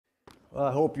Well,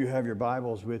 I hope you have your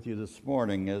Bibles with you this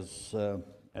morning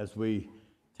as we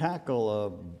tackle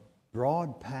a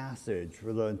broad passage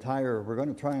for the entire. We're going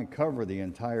to try and cover the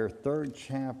entire third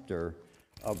chapter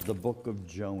of the book of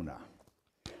Jonah,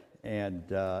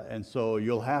 and so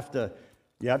you have to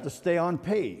stay on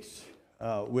pace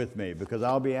with me because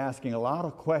I'll be asking a lot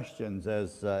of questions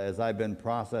as I've been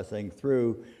processing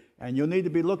through, and you'll need to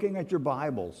be looking at your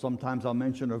Bible. Sometimes I'll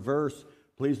mention a verse.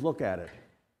 Please look at it.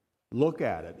 Look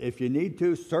at it. If you need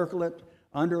to, circle it,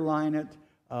 underline it,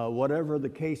 whatever the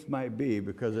case might be,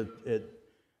 because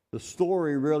the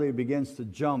story really begins to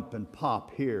jump and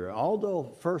pop here.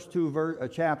 Although first two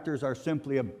chapters are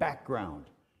simply a background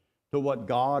to what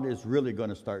God is really going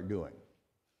to start doing.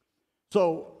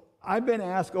 So I've been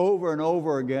asked over and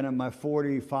over again in my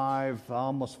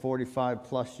almost 45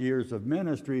 plus years of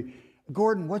ministry,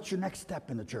 Gordon, what's your next step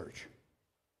in the church?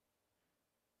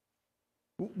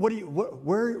 Where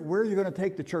are you going to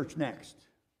take the church next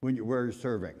where you're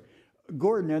serving?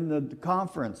 Gordon, in the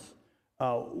conference,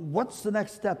 what's the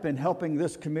next step in helping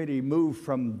this committee move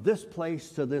from this place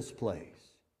to this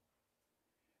place?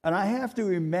 And I have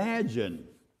to imagine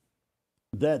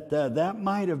that that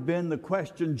might have been the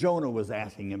question Jonah was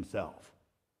asking himself.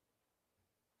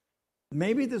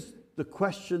 Maybe the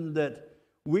question that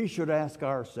we should ask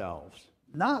ourselves,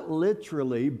 not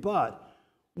literally, but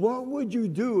what would you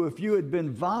do if you had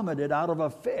been vomited out of a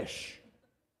fish?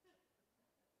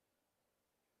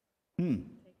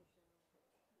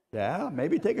 Yeah,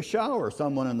 maybe take a shower.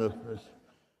 Someone in the...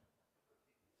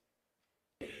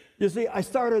 You see, I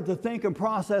started to think and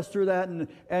process through that,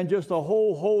 and just a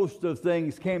whole host of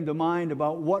things came to mind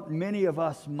about what many of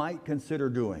us might consider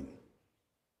doing.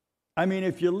 I mean,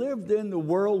 if you lived in the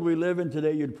world we live in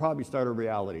today, you'd probably start a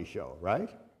reality show, right?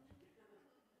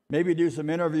 Maybe do some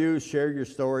interviews, share your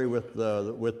story with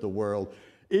the world.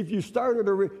 If you started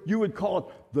you would call it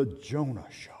the Jonah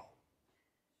Show.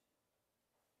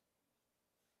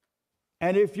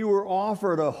 And if you were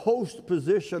offered a host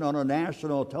position on a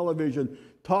national television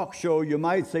talk show, you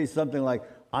might say something like,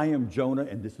 I am Jonah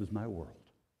and this is my world.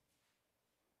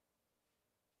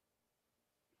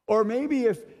 Or maybe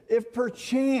if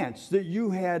perchance that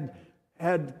you had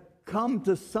come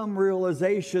to some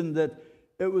realization that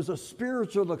it was a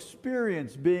spiritual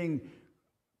experience being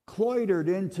cloistered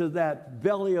into that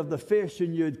belly of the fish,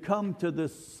 and you'd come to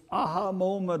this aha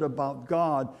moment about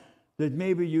God, that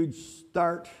maybe you'd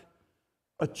start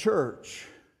a church.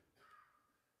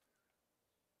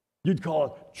 You'd call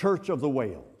it Church of the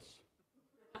Whales.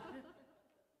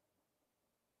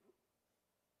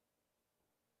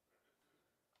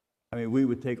 I mean, we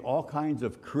would take all kinds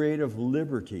of creative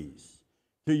liberties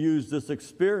to use this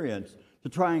experience to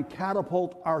try and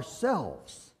catapult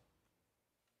ourselves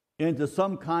into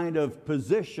some kind of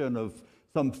position of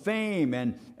some fame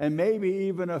and maybe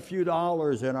even a few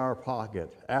dollars in our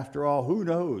pocket. After all, who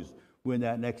knows when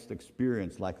that next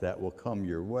experience like that will come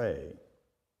your way.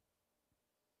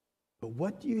 But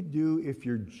what do you do if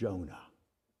you're Jonah?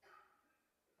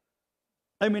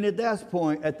 I mean, at this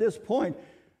point,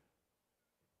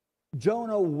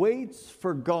 Jonah waits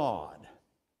for God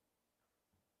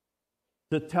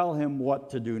to tell him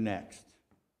what to do next.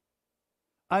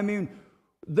 I mean,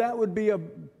 that would be a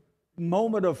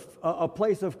moment of a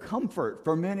place of comfort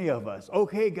for many of us.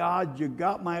 Okay, God, you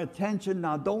got my attention.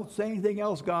 Now don't say anything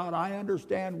else, God. I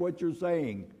understand what you're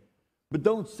saying, but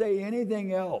don't say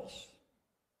anything else.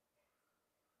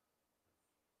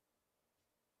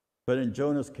 But in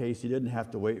Jonah's case, he didn't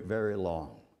have to wait very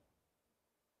long.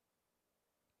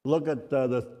 Look at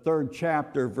the third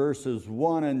chapter, verses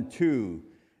 1 and 2.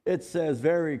 It says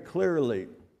very clearly,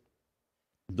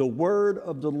 the word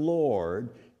of the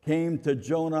Lord came to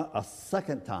Jonah a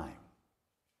second time.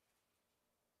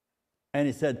 And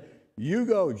he said, you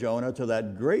go, Jonah, to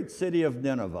that great city of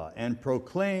Nineveh and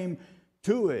proclaim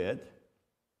to it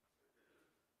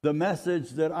the message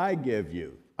that I give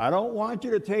you. I don't want you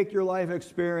to take your life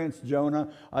experience,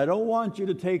 Jonah. I don't want you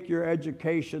to take your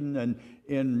education and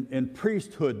in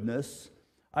priesthoodness.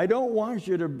 I don't want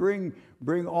you to bring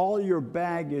all your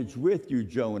baggage with you,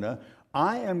 Jonah.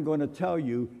 I am going to tell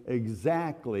you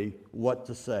exactly what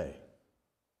to say.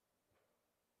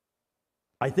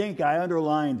 I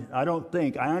underlined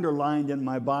in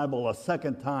my Bible a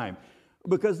second time,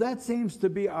 because that seems to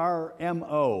be our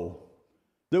MO,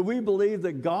 that we believe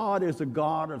that God is a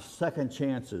God of second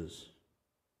chances.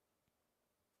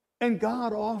 And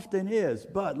God often is,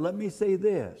 but let me say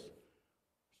this.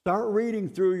 Start reading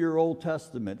through your Old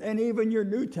Testament and even your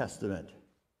New Testament,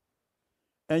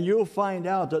 and you'll find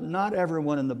out that not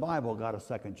everyone in the Bible got a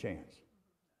second chance.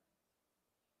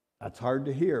 That's hard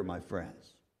to hear, my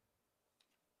friends.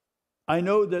 I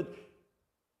know that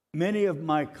Many of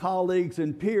my colleagues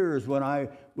and peers, when I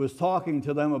was talking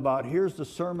to them about here's the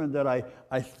sermon that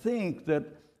I think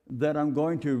that I'm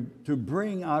going to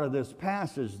bring out of this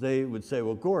passage, they would say,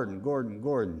 well, Gordon.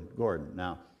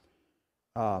 Now,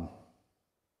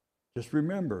 just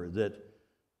remember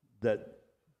that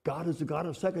God is the God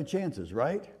of second chances,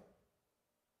 right?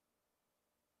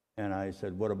 And I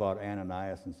said, what about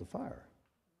Ananias and Sapphira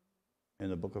in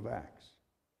the book of Acts?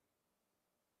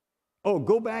 Oh,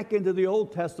 go back into the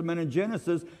Old Testament in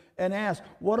Genesis and ask,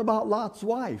 what about Lot's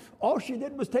wife? All she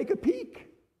did was take a peek.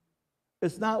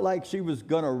 It's not like she was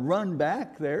going to run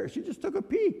back there. She just took a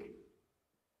peek.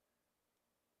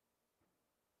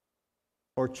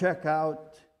 Or check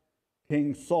out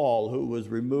King Saul, who was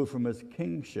removed from his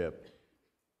kingship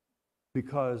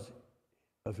because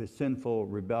of his sinful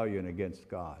rebellion against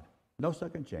God. No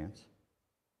second chance.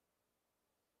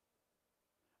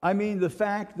 I mean, the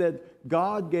fact that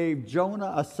God gave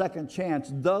Jonah a second chance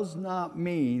does not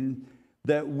mean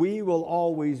that we will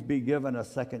always be given a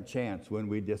second chance when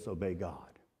we disobey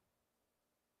God.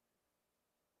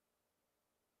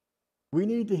 We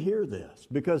need to hear this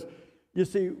because, you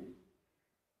see,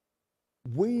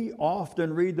 we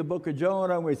often read the book of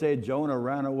Jonah and we say Jonah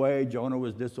ran away, Jonah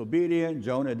was disobedient,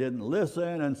 Jonah didn't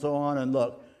listen, and so on. And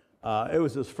look, it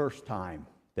was his first time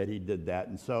that he did that.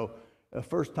 And so the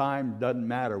first time doesn't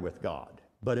matter with God,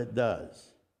 but it does.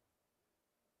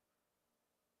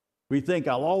 We think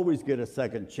I'll always get a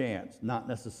second chance. Not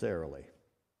necessarily.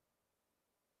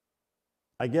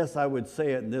 I guess I would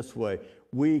say it in this way.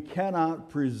 We cannot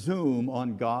presume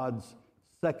on God's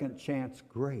second chance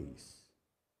grace.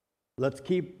 Let's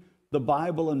keep the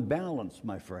Bible in balance,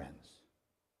 my friends.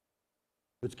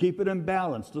 Let's keep it in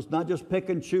balance. Let's not just pick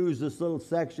and choose this little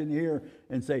section here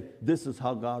and say, this is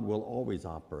how God will always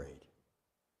operate.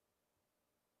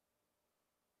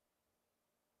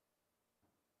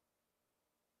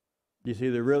 You see,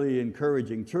 the really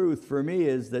encouraging truth for me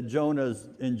is that Jonah's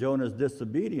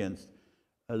disobedience,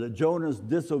 Jonah's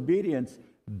disobedience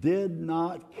did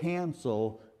not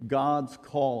cancel God's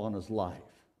call on his life.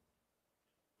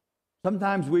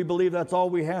 Sometimes we believe that's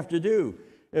all we have to do.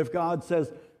 If God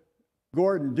says,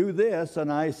 Gordon, do this,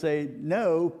 and I say,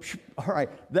 no, all right,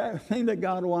 that thing that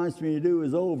God wants me to do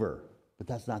is over. But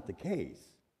that's not the case.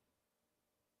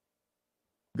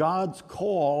 God's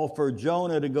call for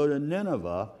Jonah to go to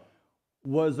Nineveh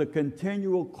was a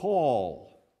continual call.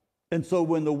 And so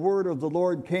when the word of the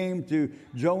Lord came to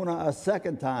Jonah a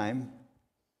second time,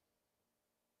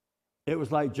 it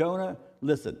was like, Jonah,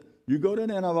 listen, you go to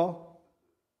Nineveh,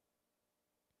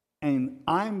 and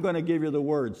I'm going to give you the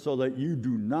word so that you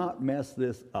do not mess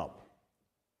this up.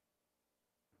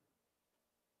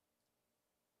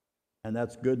 And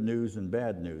that's good news and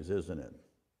bad news, isn't it?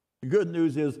 The good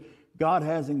news is God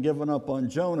hasn't given up on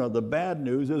Jonah. The bad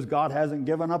news is God hasn't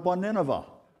given up on Nineveh.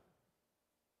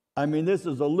 I mean, this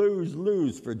is a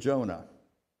lose-lose for Jonah.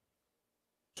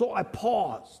 So I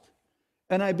paused,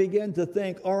 and I began to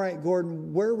think, all right,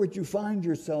 Gordon, where would you find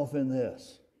yourself in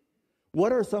this?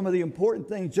 What are some of the important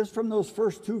things just from those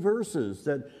first two verses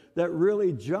that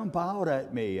really jump out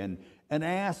at me and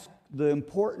ask the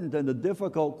important and the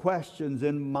difficult questions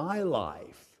in my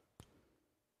life?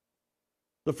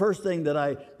 The first thing that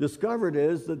I discovered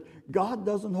is that God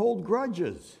doesn't hold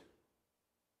grudges.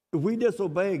 If we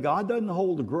disobey, God doesn't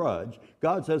hold a grudge.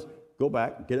 God says, go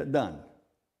back and get it done.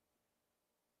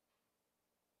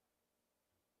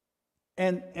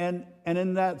 And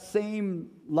in that same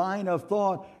line of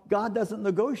thought, God doesn't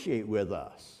negotiate with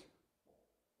us.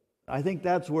 I think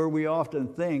that's where we often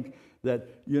think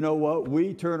that, you know what,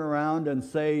 we turn around and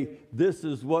say, this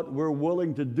is what we're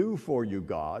willing to do for you,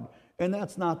 God. And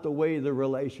that's not the way the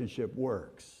relationship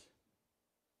works.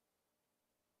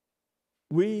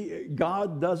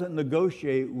 God doesn't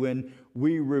negotiate when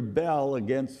we rebel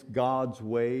against God's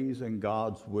ways and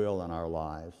God's will in our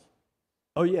lives.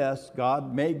 Oh yes,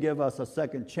 God may give us a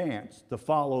second chance to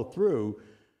follow through,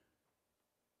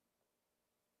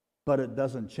 but it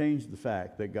doesn't change the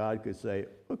fact that God could say,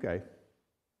 okay,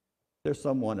 there's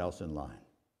someone else in line.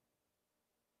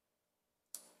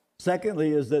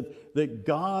 Secondly is that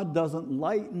God doesn't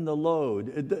lighten the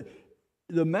load.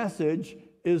 The message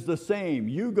is the same.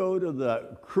 You go to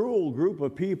the cruel group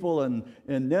of people in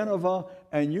Nineveh,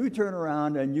 and you turn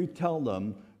around and you tell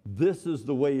them, this is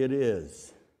the way it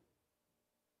is.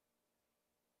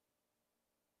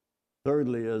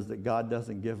 Thirdly is that God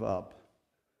doesn't give up.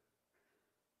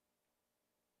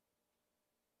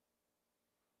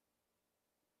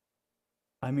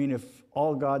 I mean, if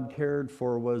all God cared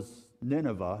for was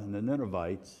Nineveh and the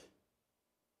Ninevites,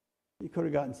 he could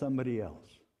have gotten somebody else.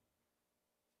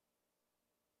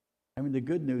 I mean, the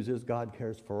good news is God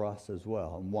cares for us as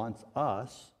well and wants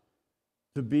us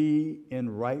to be in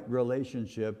right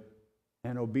relationship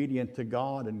and obedient to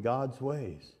God and God's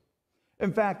ways.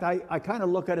 In fact, I kind of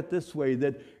look at it this way,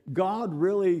 that God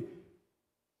really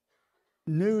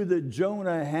knew that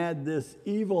Jonah had this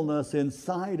evilness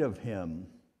inside of him.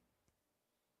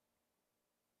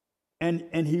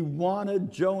 And he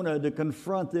wanted Jonah to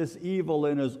confront this evil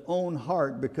in his own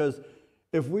heart, because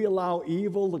if we allow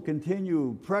evil to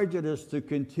continue, prejudice to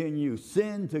continue,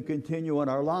 sin to continue in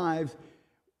our lives,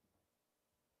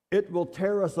 it will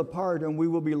tear us apart and we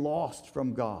will be lost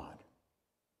from God.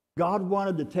 God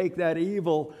wanted to take that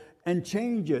evil and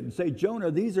change it and say,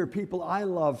 Jonah, these are people I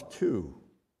love too.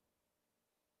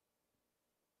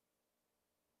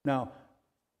 Now,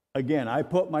 again, I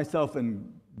put myself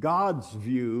in God's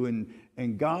view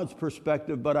and God's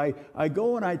perspective, but I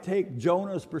go and I take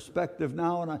Jonah's perspective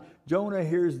now, and Jonah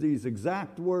hears these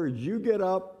exact words: you get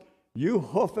up, you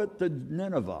hoof it to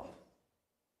Nineveh.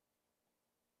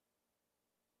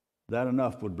 That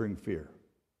enough would bring fear.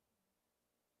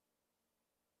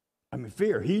 I mean,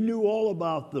 fear. He knew all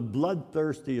about the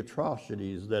bloodthirsty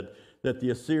atrocities that the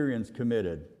Assyrians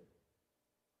committed.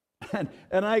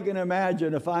 And I can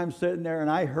imagine if I'm sitting there and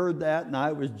I heard that and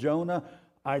I was Jonah,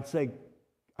 I'd say,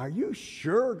 are you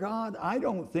sure, God? I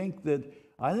think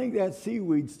that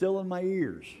seaweed's still in my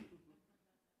ears.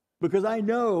 Because I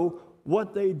know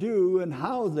what they do and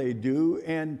how they do,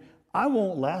 and I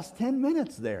won't last 10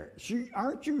 minutes there.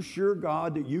 Aren't you sure,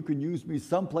 God, that you can use me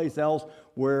someplace else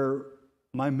where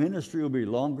my ministry will be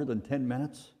longer than 10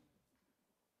 minutes?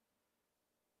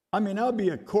 I mean, I'll be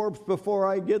a corpse before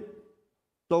I get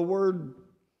the word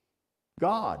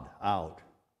God out.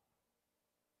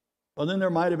 Well, then there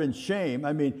might have been shame.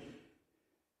 I mean,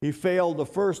 he failed the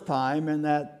first time, and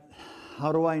that,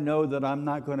 how do I know that I'm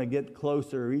not going to get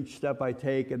closer each step I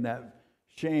take, and that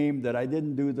shame that I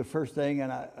didn't do the first thing,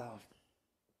 and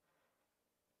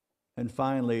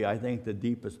finally, I think the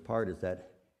deepest part is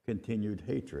that continued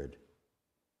hatred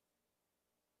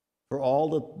for all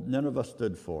that Nineveh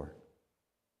stood for.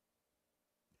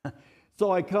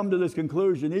 So I come to this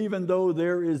conclusion: even though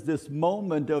there is this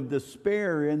moment of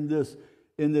despair in this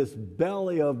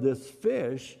belly of this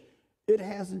fish, it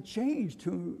hasn't changed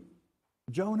who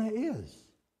Jonah is.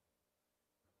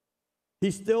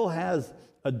 He still has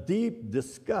a deep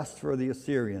disgust for the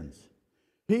Assyrians.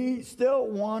 He still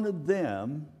wanted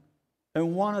them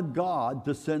and wanted God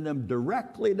to send them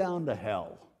directly down to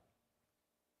hell.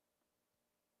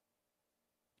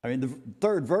 I mean, the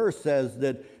third verse says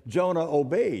that Jonah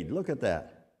obeyed. Look at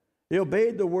that. He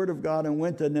obeyed the word of God and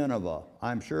went to Nineveh,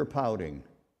 I'm sure pouting.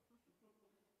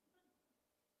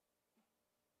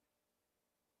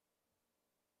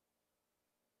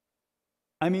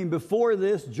 I mean, before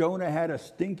this, Jonah had a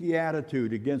stinky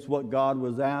attitude against what God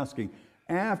was asking.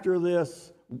 After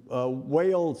this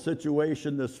whale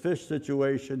situation, this fish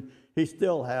situation, he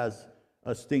still has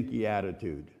a stinky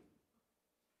attitude.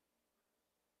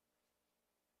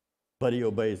 But he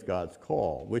obeys God's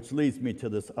call, which leads me to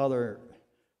this other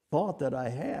thought that I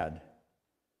had.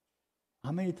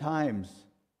 How many times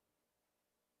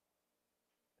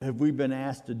have we been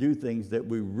asked to do things that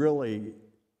we really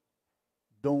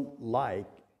don't like,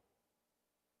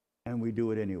 and we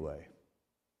do it anyway?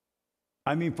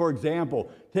 I mean, for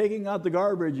example, taking out the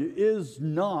garbage is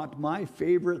not my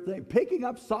favorite thing. Picking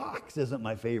up socks isn't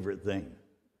my favorite thing.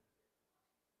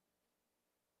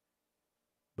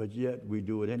 But yet we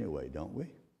do it anyway, don't we?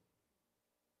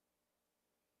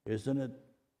 Isn't it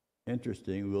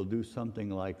interesting? We'll do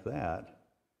something like that,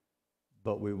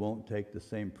 but we won't take the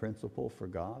same principle for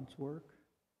God's work?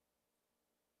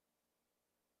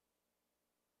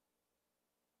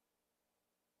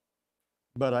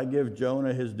 But I give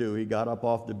Jonah his due. He got up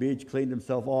off the beach, cleaned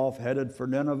himself off, headed for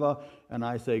Nineveh, and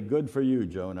I say, good for you,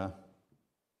 Jonah.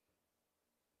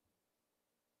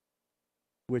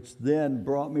 Which then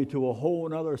brought me to a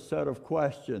whole other set of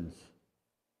questions.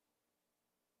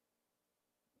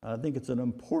 I think it's an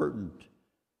important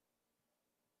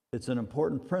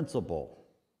principle.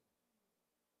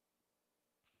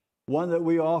 One that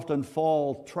we often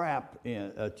fall trap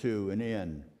to and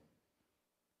in.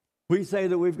 We say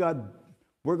that we're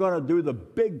going to do the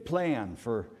big plan,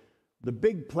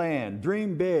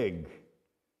 dream big,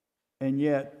 and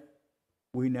yet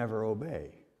we never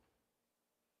obey.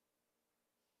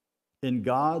 In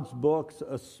God's books,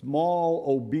 a small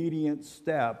obedient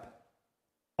step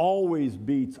always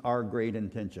beats our great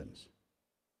intentions.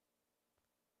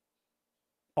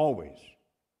 Always.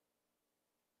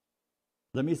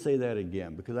 Let me say that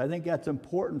again, because I think that's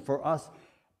important for us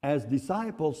as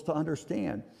disciples to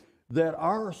understand, that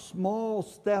our small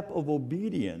step of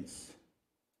obedience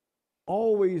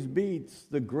always beats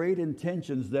the great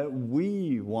intentions that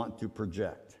we want to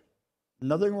project.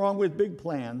 Nothing wrong with big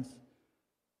plans,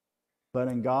 but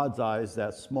in God's eyes,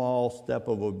 that small step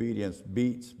of obedience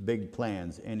beats big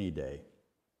plans any day.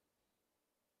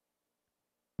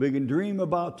 We can dream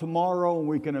about tomorrow and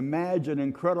we can imagine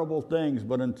incredible things,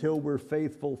 but until we're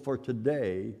faithful for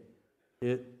today,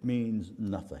 it means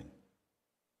nothing.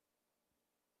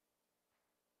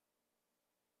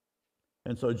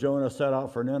 And so Jonah set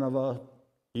out for Nineveh,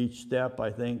 each step,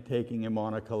 I think, taking him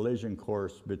on a collision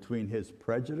course between his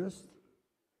prejudice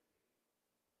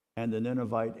and the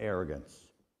Ninevite arrogance.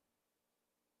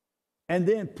 And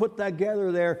then put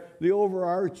together there the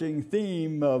overarching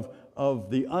theme of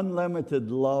the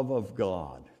unlimited love of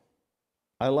God.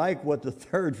 I like what the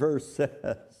third verse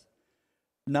says.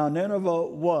 Now Nineveh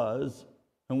was,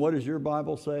 and what does your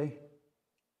Bible say?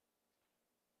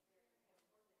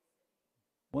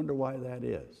 Wonder why that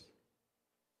is.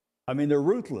 I mean, they're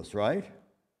ruthless, right?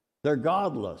 They're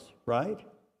godless, right?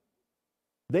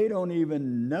 They don't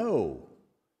even know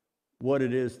what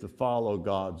it is to follow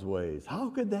God's ways. How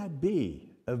could that be?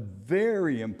 A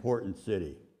very important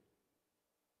city.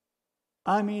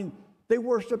 I mean, they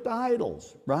worshiped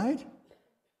idols, right?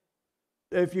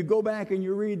 If you go back and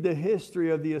you read the history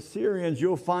of the Assyrians,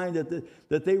 you'll find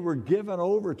that they were given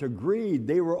over to greed.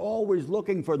 They were always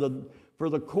looking for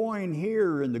the coin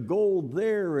here and the gold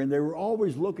there, and they were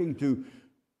always looking to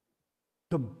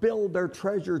build their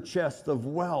treasure chest of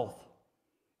wealth.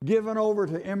 Given over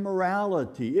to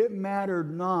immorality. It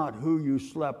mattered not who you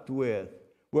slept with,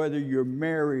 whether you're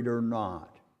married or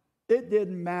not. It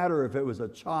didn't matter if it was a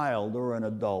child or an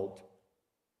adult.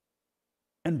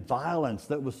 And violence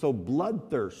that was so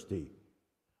bloodthirsty.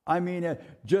 I mean,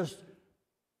 just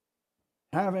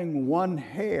having one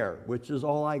hair, which is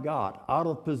all I got, out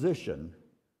of position,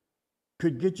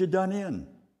 could get you done in.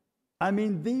 I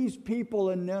mean, these people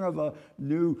in Nineveh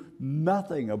knew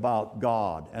nothing about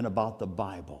God and about the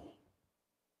Bible.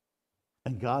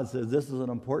 And God says, this is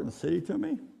an important city to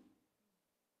me?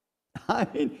 I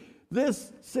mean,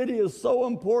 this city is so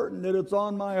important that it's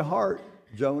on my heart,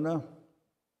 Jonah.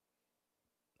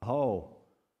 Oh.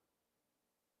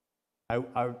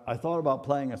 I thought about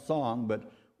playing a song, but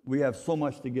we have so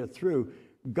much to get through.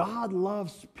 God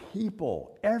loves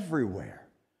people everywhere.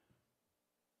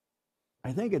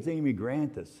 I think it's Amy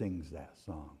Grant that sings that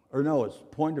song. Or no, it's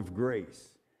Point of Grace.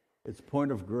 It's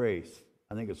Point of Grace.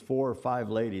 I think it's 4 or 5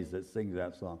 ladies that sing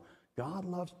that song. God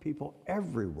loves people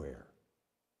everywhere.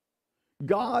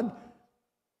 God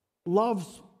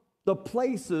loves the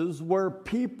places where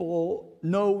people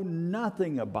know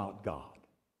nothing about God.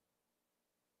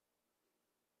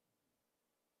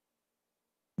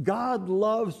 God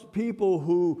loves people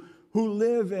who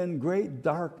live in great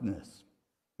darkness.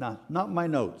 Now, not my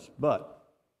notes, but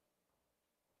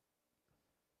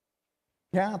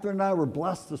Catherine and I were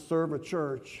blessed to serve a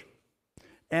church,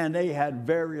 and they had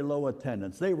very low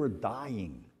attendance. They were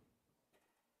dying.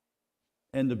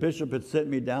 And the bishop had sent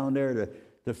me down there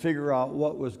to figure out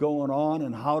what was going on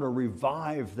and how to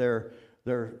revive their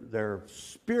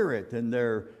spirit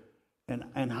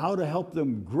and how to help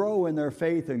them grow in their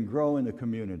faith and grow in the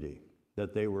community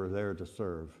that they were there to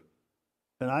serve.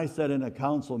 And I said in a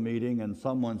council meeting, and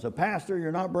someone said, Pastor,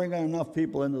 you're not bringing enough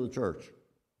people into the church.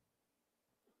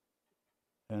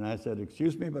 And I said,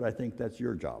 excuse me, but I think that's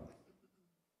your job.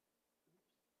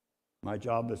 My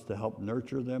job is to help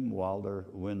nurture them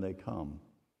when they come.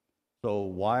 So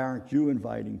why aren't you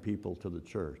inviting people to the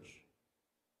church?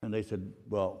 And they said,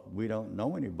 well, we don't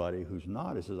know anybody who's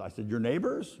not. I said, your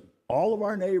neighbors? All of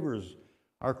our neighbors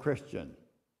are Christian.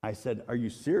 I said, are you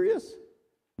serious?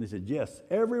 They said, yes,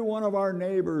 every one of our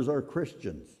neighbors are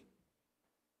Christians.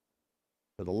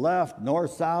 To the left,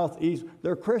 north, south, east,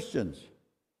 they're Christians.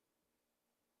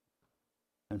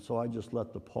 And so I just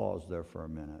let the pause there for a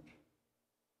minute.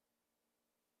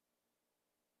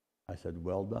 I said,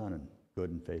 well done,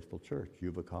 good and faithful church.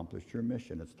 You've accomplished your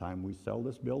mission. It's time we sell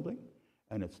this building,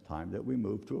 and it's time that we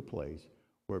move to a place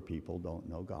where people don't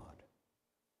know God.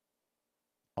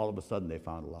 All of a sudden, they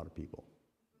found a lot of people.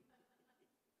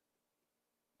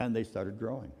 And they started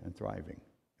growing and thriving.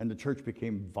 And the church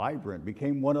became vibrant,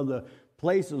 became one of the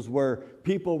places where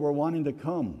people were wanting to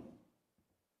come.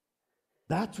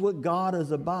 That's what God is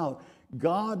about.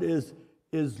 God is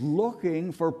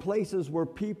looking for places where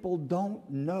people don't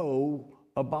know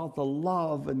about the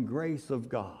love and grace of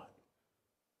God.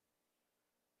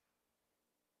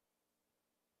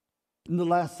 In the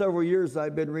last several years,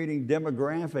 I've been reading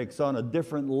demographics on a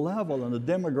different level, and the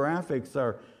demographics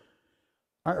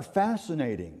are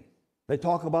fascinating. They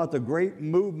talk about the great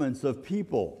movements of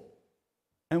people.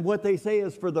 And what they say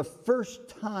is for the first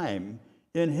time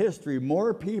in history,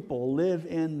 more people live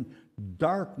in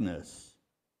darkness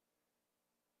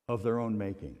of their own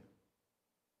making.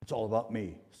 It's all about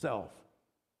me, self.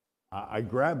 I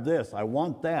grab this, I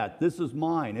want that. This is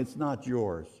mine, it's not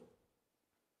yours.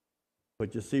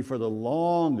 But you see, for the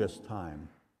longest time,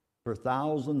 for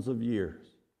thousands of years,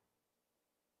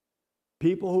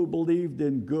 people who believed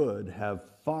in good have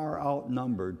far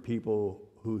outnumbered people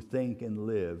who think and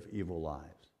live evil lives.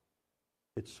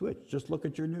 It's switched. Just look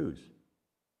at your news.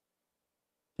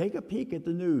 Take a peek at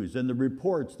the news and the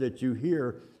reports that you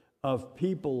hear of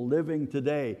people living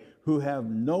today who have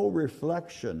no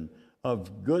reflection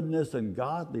of goodness and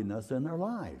godliness in their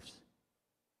lives.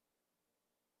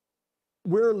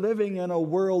 We're living in a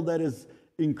world that is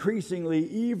increasingly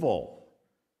evil.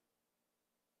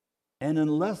 And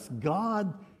unless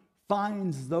God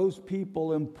finds those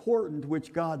people important,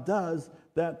 which God does,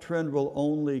 that trend will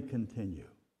only continue.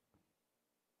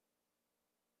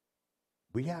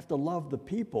 We have to love the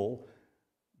people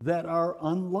that are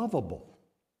unlovable.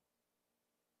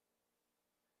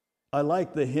 I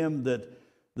like the hymn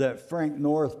that Frank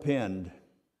North penned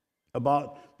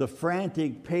about the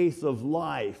frantic pace of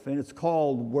life, and it's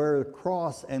called Where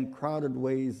Cross and Crowded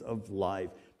Ways of Life.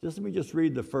 Let me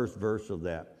read the first verse of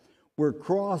that. Where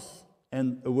cross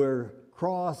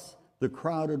the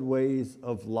crowded ways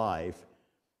of life,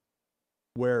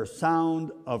 where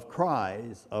sound of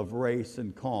cries of race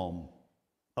and calm,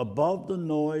 above the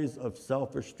noise of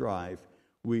selfish strife,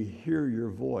 we hear your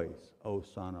voice, O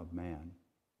Son of Man,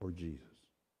 or Jesus.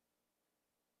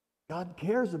 God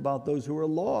cares about those who are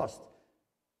lost.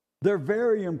 They're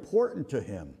very important to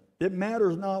him. It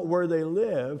matters not where they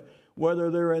live, whether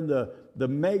they're in the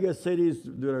mega cities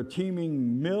that are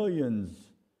teeming millions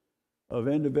of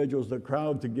individuals that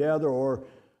crowd together, or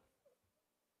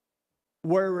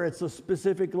where it's a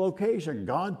specific location.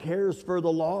 God cares for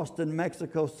the lost in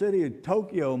Mexico City,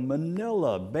 Tokyo,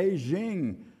 Manila,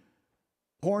 Beijing,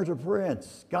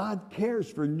 Port-au-Prince. God cares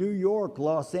for New York,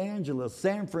 Los Angeles,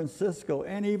 San Francisco,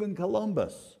 and even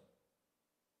Columbus.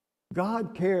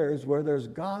 God cares where there's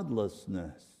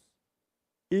godlessness,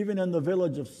 even in the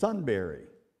village of Sunbury,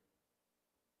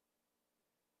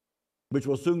 which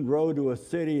will soon grow to a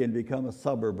city and become a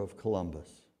suburb of Columbus.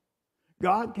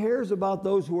 God cares about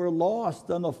those who are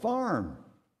lost on the farm,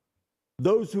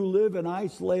 those who live in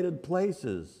isolated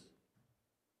places.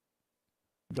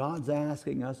 God's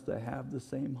asking us to have the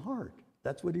same heart.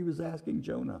 That's what he was asking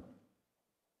Jonah.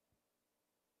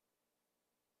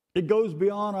 It goes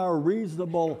beyond our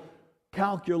reasonable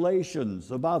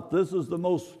calculations about this is the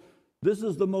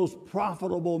most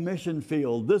profitable mission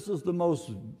field. This is the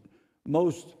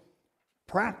most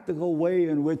practical way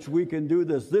in which we can do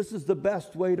this. This is the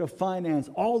best way to finance.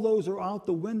 All those are out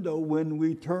the window when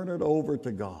we turn it over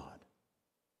to God.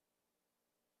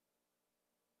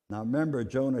 Now remember,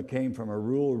 Jonah came from a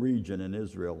rural region in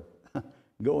Israel,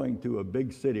 going to a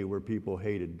big city where people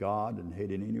hated God and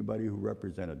hated anybody who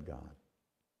represented God.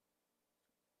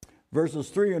 Verses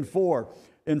 3 and 4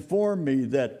 inform me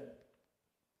that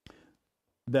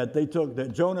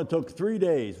Jonah took 3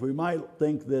 days. We might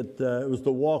think that it was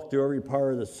the walk through every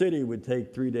part of the city would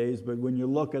take 3 days, but when you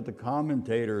look at the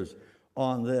commentators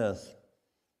on this,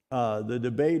 the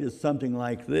debate is something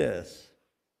like this.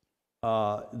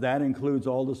 That includes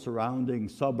all the surrounding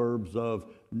suburbs of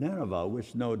Nineveh,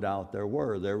 which no doubt there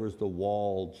were. There was the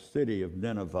walled city of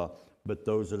Nineveh, but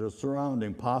those that are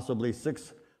surrounding, possibly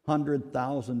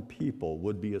 600,000 people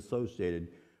would be associated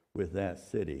with that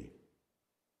city.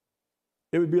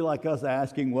 It would be like us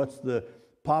asking, what's the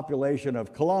population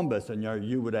of Columbus? And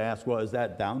you would ask, well, is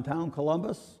that downtown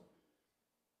Columbus?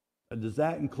 Does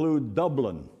that include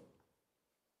Dublin?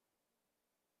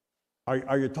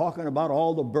 Are you talking about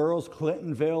all the boroughs,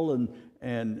 Clintonville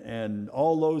and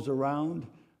all those around?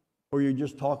 Or are you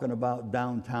just talking about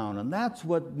downtown? And that's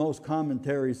what most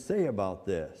commentaries say about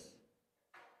this.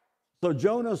 So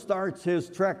Jonah starts his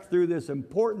trek through this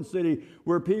important city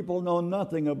where people know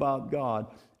nothing about God.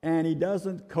 And he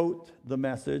doesn't quote the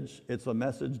message. It's a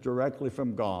message directly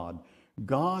from God.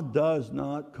 God does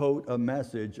not quote a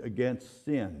message against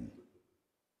sin.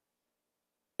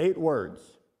 8 words.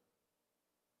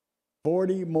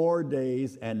 40 more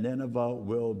days and Nineveh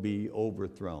will be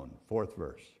overthrown. 4th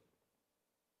verse.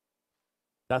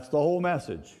 That's the whole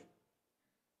message.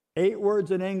 8 words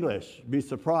in English. Be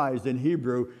surprised, in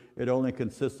Hebrew, it only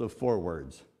consists of 4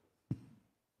 words.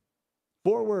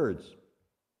 4 words.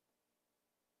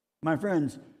 My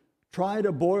friends, try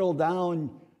to boil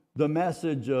down the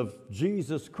message of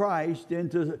Jesus Christ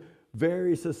into a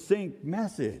very succinct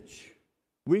message.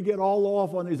 We get all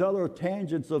off on these other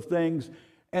tangents of things,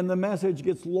 and the message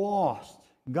gets lost,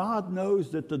 God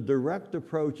knows that the direct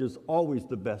approach is always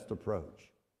the best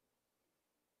approach.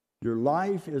 Your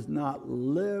life is not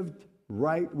lived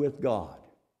right with God.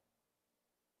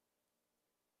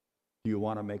 Do you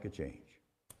want to make a change?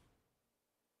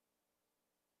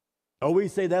 Oh, we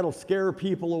say that'll scare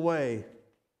people away.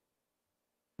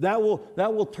 That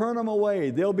will turn them away.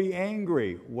 They'll be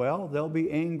angry. Well, they'll be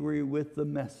angry with the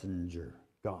messenger,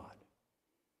 God.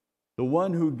 The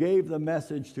one who gave the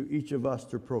message to each of us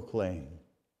to proclaim.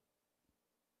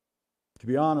 To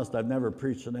be honest, I've never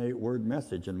preached an 8-word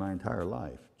message in my entire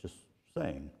life. Just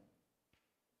saying.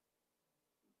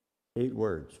 8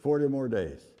 words, 40 more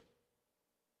days.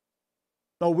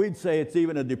 Oh, we'd say it's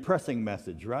even a depressing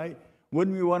message, right?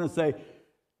 Wouldn't we want to say,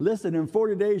 listen, in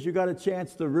 40 days you got a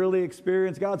chance to really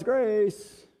experience God's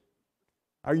grace.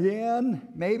 Are you in?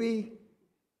 Maybe?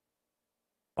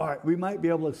 All right, we might be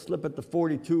able to slip it to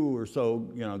 42 or so.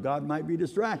 You know, God might be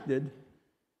distracted.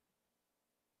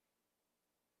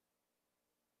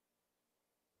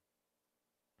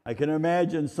 I can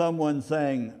imagine someone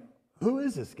saying, who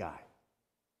is this guy?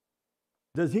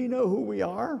 Does he know who we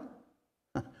are?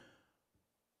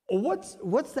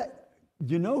 What's that?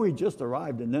 You know he just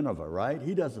arrived in Nineveh, right?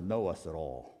 He doesn't know us at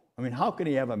all. I mean, how can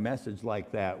he have a message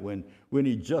like that when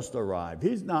he just arrived?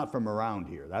 He's not from around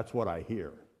here. That's what I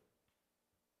hear.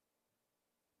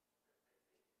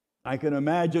 I can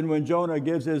imagine when Jonah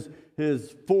gives his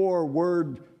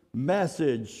 4-word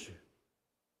message,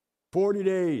 40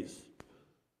 days.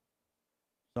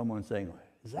 Someone saying,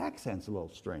 his accent's a little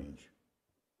strange.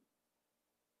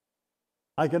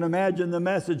 I can imagine the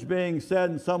message being said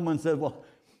and someone said, well,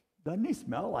 doesn't he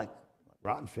smell like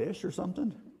rotten fish or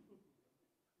something?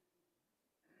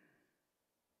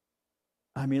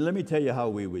 I mean, let me tell you how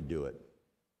we would do it.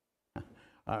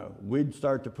 We'd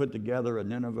start to put together a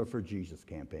Nineveh for Jesus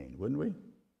campaign, wouldn't we?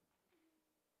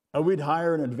 We'd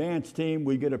hire an advance team.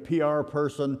 We'd get a PR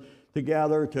person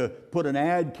together to put an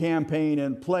ad campaign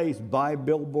in place, buy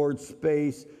billboard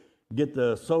space, get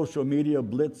the social media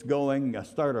blitz going,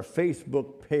 start a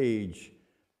Facebook page,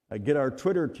 get our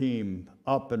Twitter team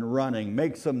up and running,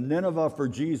 make some Nineveh for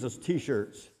Jesus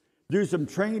t-shirts, do some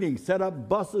training, set up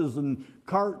buses and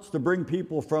carts to bring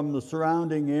people from the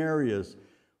surrounding areas.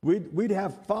 We'd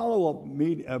have follow-up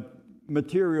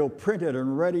material printed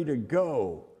and ready to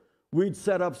go. We'd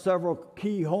set up several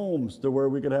key homes to where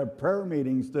we could have prayer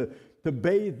meetings to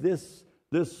bathe this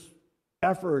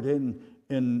effort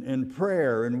in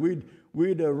prayer. And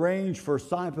we'd arrange for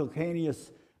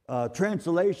simultaneous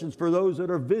translations for those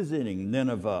that are visiting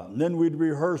Nineveh. And then we'd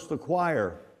rehearse the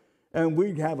choir. And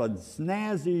we'd have a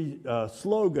snazzy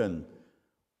slogan,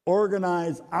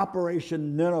 Organize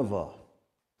Operation Nineveh.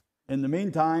 In the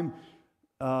meantime,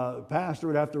 the pastor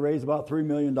would have to raise about $3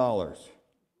 million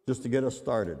just to get us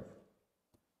started.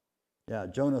 Yeah,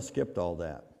 Jonah skipped all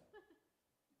that.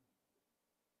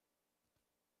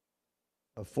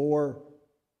 A 4-word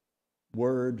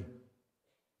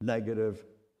negative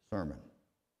sermon.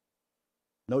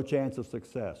 No chance of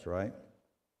success, right?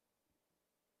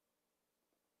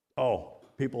 Oh,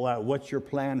 people ask, what's your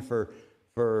plan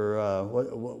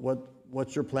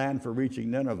what's your plan for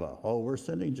reaching Nineveh? Oh, we're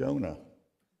sending Jonah.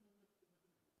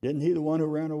 Isn't he the one who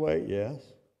ran away? Yes.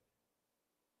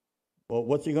 Well,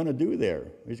 what's he going to do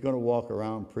there? He's going to walk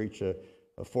around, preach a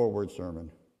 4-word sermon.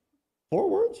 4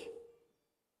 words?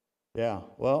 Yeah.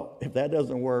 Well, if that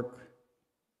doesn't work,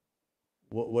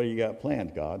 what do you got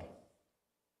planned, God?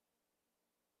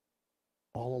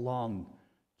 All along,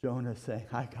 Jonah's saying,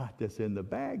 I got this in the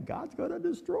bag. God's going to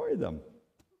destroy them.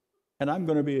 And I'm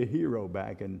going to be a hero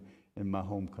back in my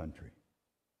home country.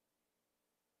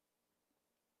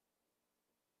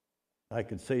 I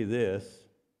could say this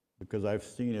because I've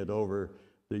seen it over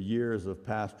the years of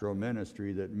pastoral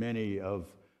ministry that many of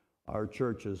our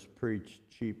churches preach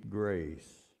cheap grace.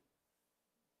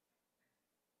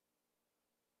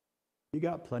 You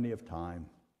got plenty of time.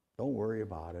 Don't worry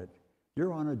about it.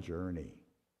 You're on a journey.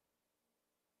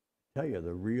 I tell you,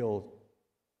 the real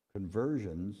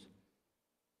conversions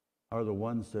are the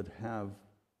ones that have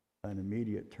an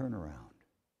immediate turnaround.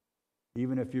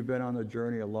 Even if you've been on the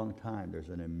journey a long time, there's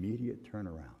an immediate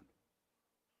turnaround.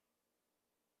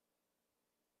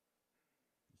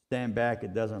 Stand back,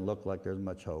 it doesn't look like there's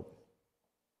much hope.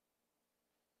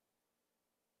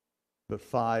 But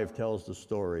 5 tells the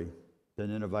story. The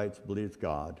Ninevites believed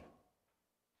God.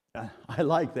 I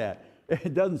like that.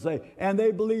 It doesn't say, and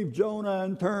they believed Jonah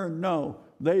and turned. No,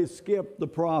 they skipped the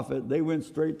prophet. They went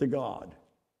straight to God.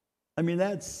 I mean,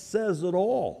 that says it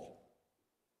all.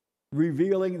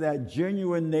 Revealing that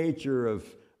genuine nature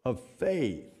of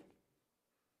faith.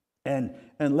 And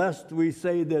lest we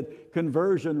say that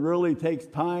conversion really takes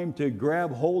time to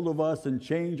grab hold of us and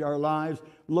change our lives,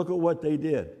 look at what they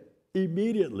did.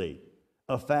 Immediately,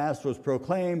 a fast was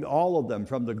proclaimed. All of them,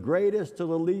 from the greatest to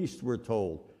the least, were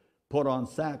told, put on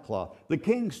sackcloth. The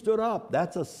king stood up.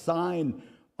 That's a sign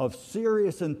of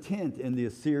serious intent in the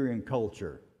Assyrian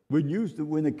culture.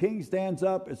 When the king stands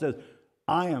up, it says,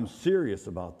 I am serious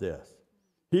about this.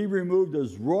 He removed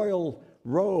his royal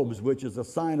robes, which is a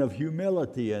sign of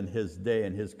humility in his day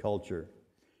and his culture.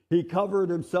 He covered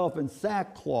himself in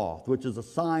sackcloth, which is a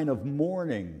sign of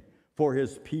mourning for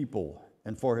his people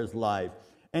and for his life.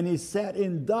 And he sat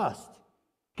in dust.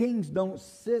 Kings don't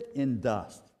sit in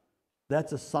dust.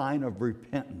 That's a sign of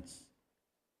repentance.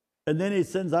 And then he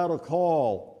sends out a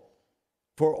call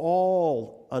for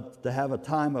all to have a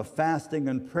time of fasting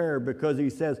and prayer, because he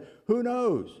says, who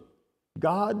knows?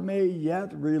 God may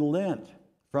yet relent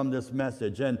from this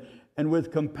message and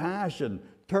with compassion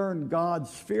turn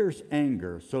God's fierce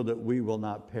anger so that we will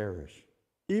not perish.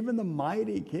 Even the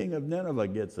mighty king of Nineveh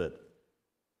gets it.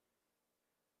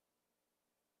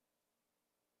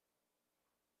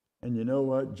 And you know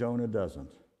what? Jonah doesn't.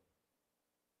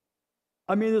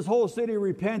 I mean, this whole city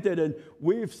repented, and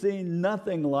we've seen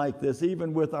nothing like this,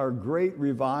 even with our great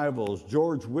revivals.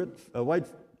 George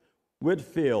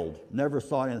Whitfield never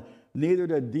saw it, neither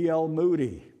did D.L.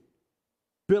 Moody.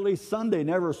 Billy Sunday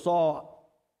never saw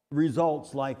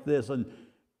results like this, and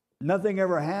nothing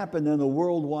ever happened in the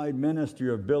worldwide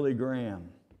ministry of Billy Graham.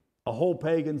 A whole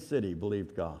pagan city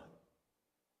believed God.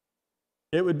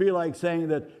 It would be like saying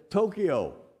that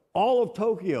Tokyo, all of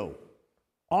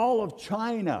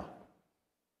China,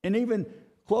 and even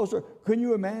closer, can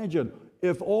you imagine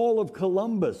if all of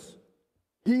Columbus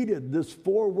heeded this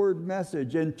forward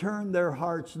message and turned their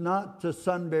hearts not to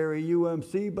Sunbury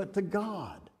UMC, but to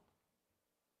God?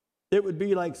 It would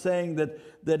be like saying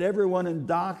that everyone in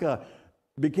Dhaka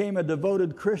became a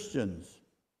devoted Christians,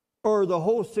 or the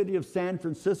whole city of San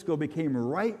Francisco became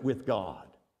right with God,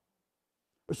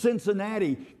 or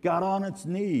Cincinnati got on its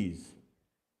knees.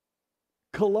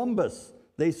 Columbus,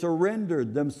 they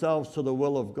surrendered themselves to the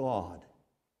will of God.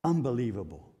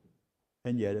 Unbelievable.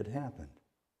 And yet it happened.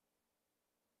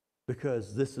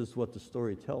 Because this is what the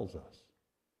story tells us.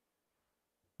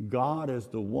 God is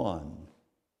the one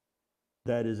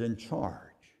that is in charge.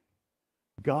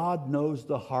 God knows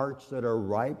the hearts that are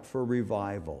ripe for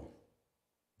revival.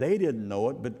 They didn't know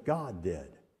it, but God did.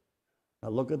 Now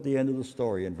look at the end of the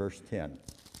story in verse 10.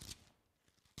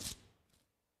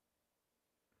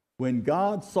 When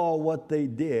God saw what they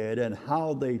did and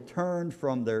how they turned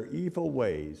from their evil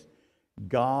ways,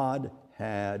 God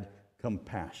had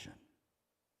compassion.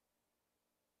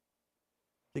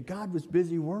 That God was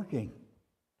busy working.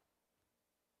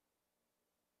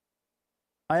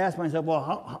 I asked myself,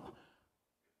 well,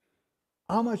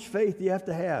 how much faith do you have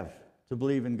to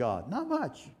believe in God? Not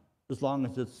much, as long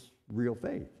as it's real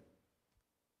faith.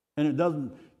 And it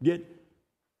doesn't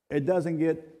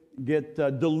get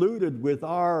diluted with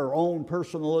our own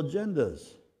personal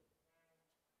agendas.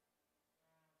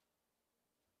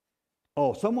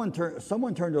 Oh, someone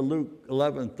turn to Luke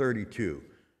 11:32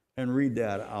 and read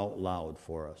that out loud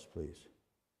for us, please.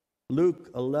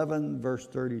 Luke 11, verse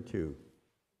 32.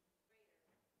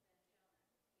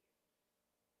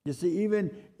 You see,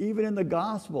 even in the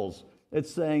Gospels,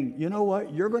 it's saying, you know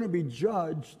what? You're going to be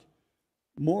judged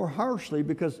more harshly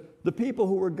because the people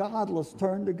who were godless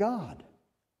turned to God.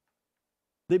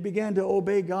 They began to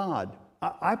obey God.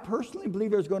 I personally believe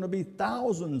there's going to be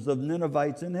thousands of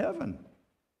Ninevites in heaven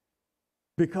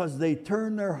because they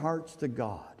turned their hearts to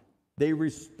God. They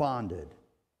responded.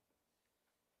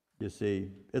 You see,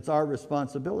 it's our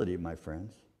responsibility, my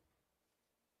friends.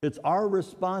 It's our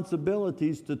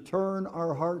responsibilities to turn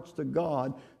our hearts to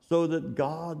God so that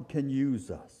God can use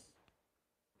us.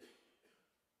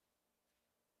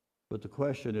 But the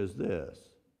question is this,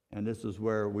 and this is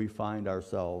where we find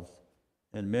ourselves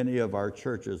in many of our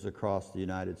churches across the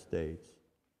United States.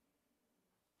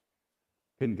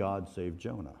 Can God save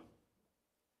Jonah?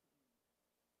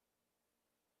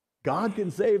 God can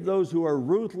save those who are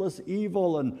ruthless,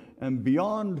 evil, and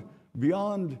beyond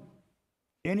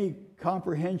any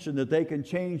comprehension that they can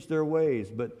change their ways.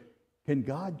 But can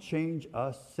God change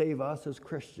us, save us as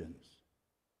Christians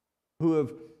who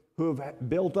have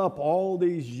built up all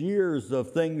these years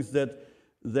of things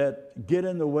that get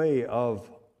in the way of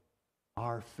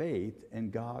our faith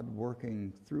and God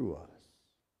working through us?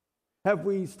 Have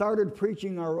we started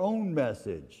preaching our own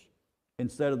message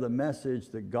instead of the message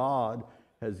that God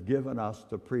has given us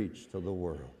to preach to the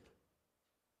world?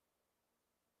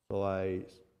 So I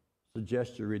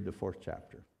suggest you read the 4th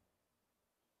chapter.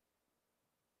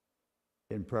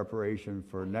 in preparation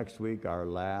for next week, our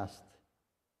last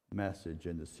message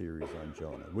in the series on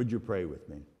Jonah. Would you pray with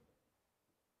me?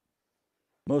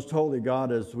 Most holy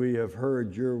God, as we have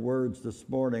heard your words this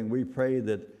morning, we pray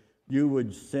that you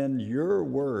would send your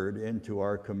word into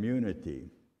our community,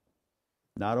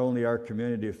 not only our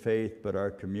community of faith, but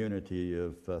our community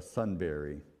of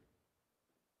Sunbury.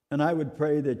 And I would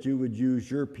pray that you would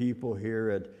use your people here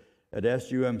at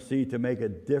SUMC to make a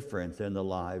difference in the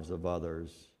lives of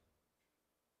others.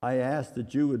 I ask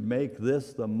that you would make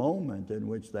this the moment in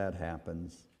which that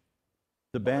happens,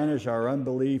 to banish our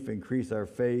unbelief, increase our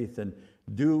faith, and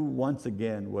do once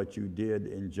again what you did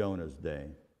in Jonah's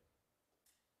day.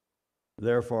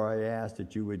 Therefore, I ask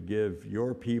that you would give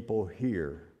your people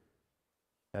here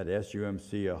at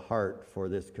SUMC a heart for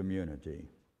this community,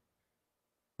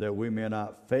 that we may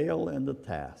not fail in the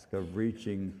task of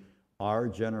reaching our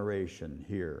generation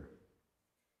here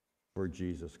for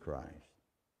Jesus Christ.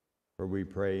 For we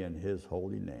pray in his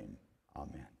holy name.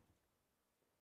 Amen.